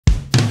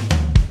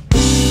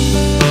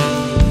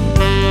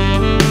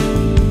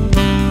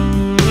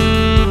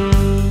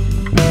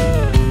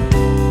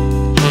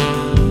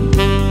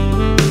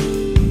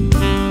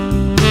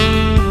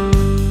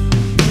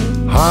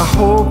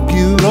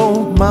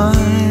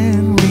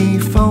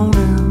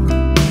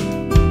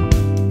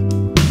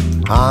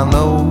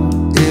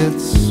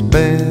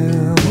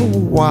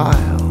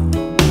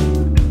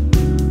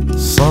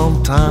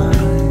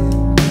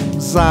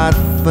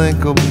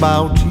think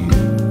about you.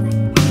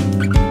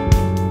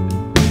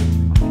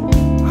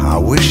 I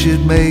wish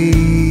it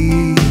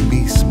made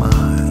me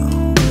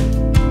smile,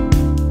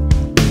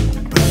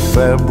 but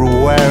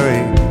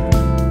February,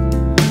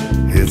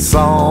 it's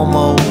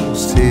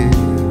almost here.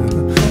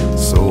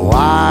 So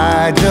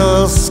I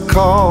just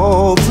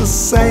called to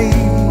say,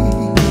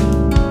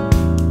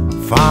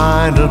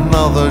 find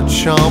another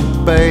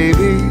chump,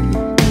 baby,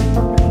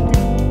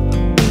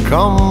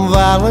 come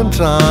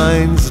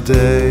Valentine's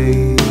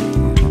Day.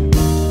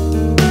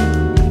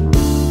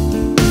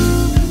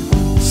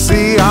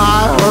 See,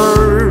 I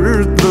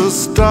heard the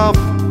stuff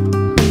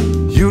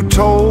you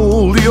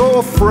told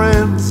your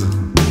friends,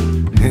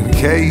 in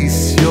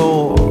case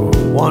you're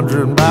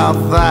wondering about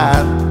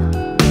that.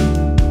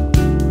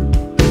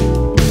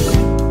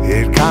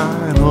 It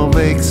kinda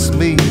makes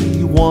me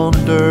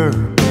wonder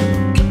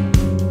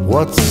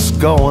what's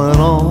going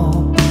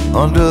on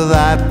under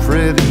that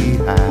pretty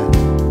hat.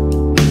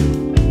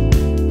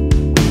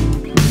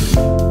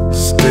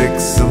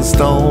 Sticks and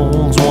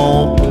stones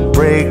won't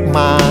break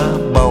my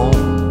bones.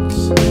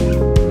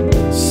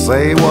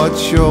 Say what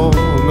you're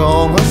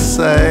gonna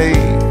say,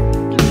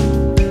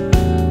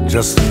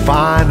 just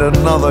find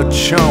another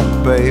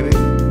chump, baby,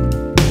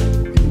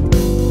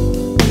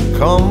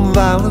 come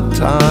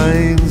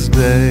Valentine's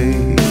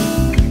Day.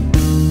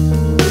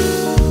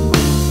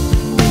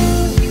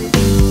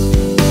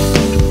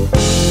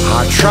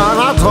 I try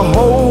not to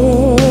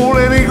hold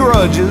any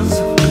grudges,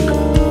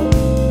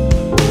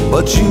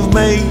 but you've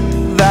made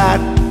that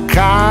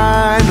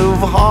kind of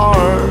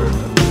hard.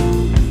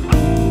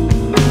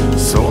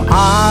 So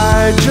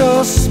I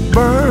just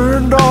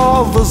burned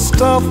all the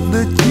stuff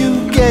that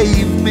you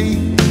gave me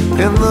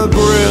in the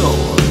grill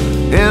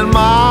in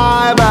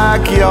my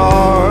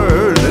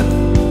backyard.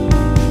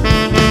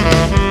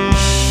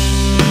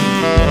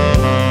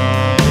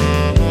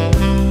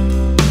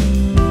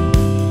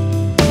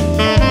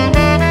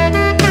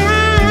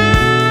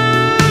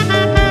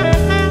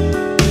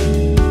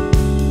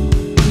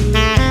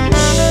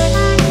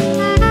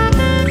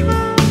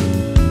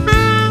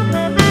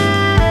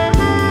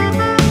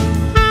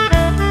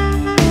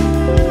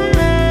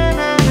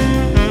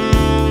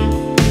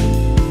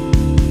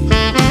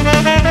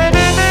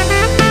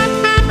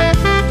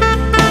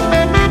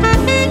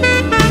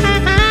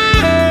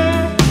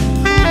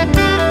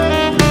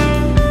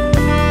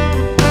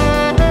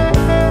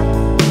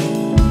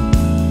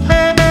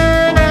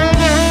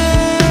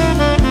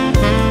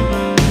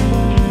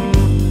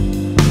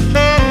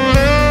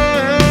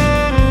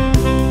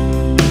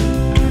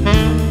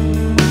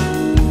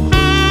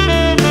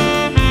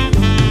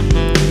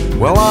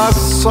 Well, I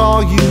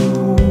saw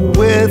you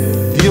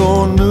with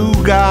your new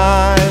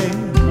guy.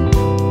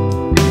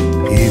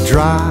 He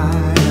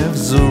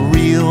drives a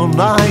real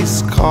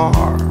nice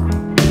car.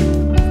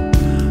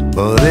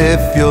 But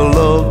if you're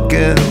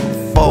looking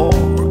for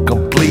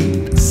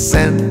complete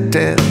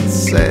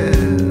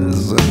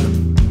sentences,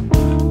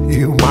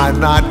 you might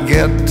not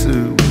get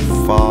too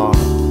far.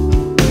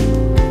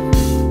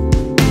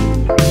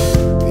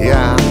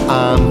 Yeah,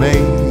 I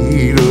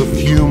made a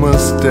few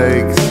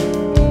mistakes,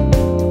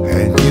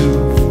 and you've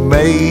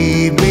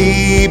made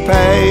me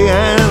pay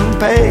and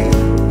pay.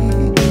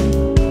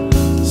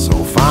 So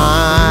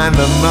find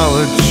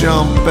another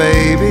chump,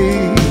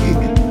 baby,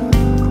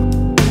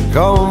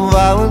 come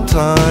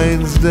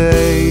Valentine's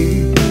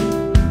Day.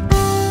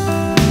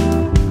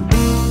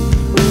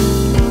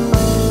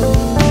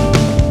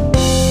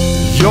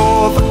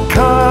 You're the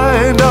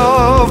kind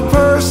of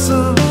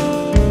person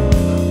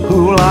who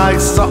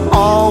likes to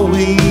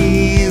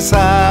always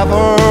have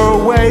her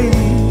way.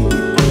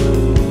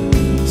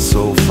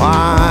 So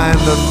find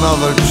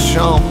another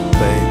chump,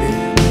 baby,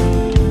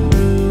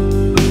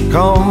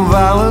 come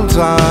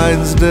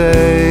Valentine's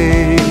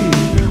Day.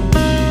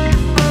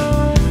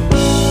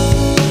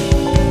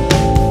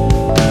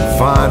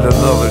 Find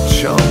another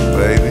chump,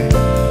 baby,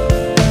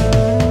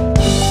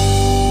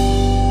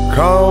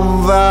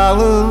 come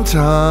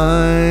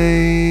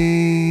Valentine's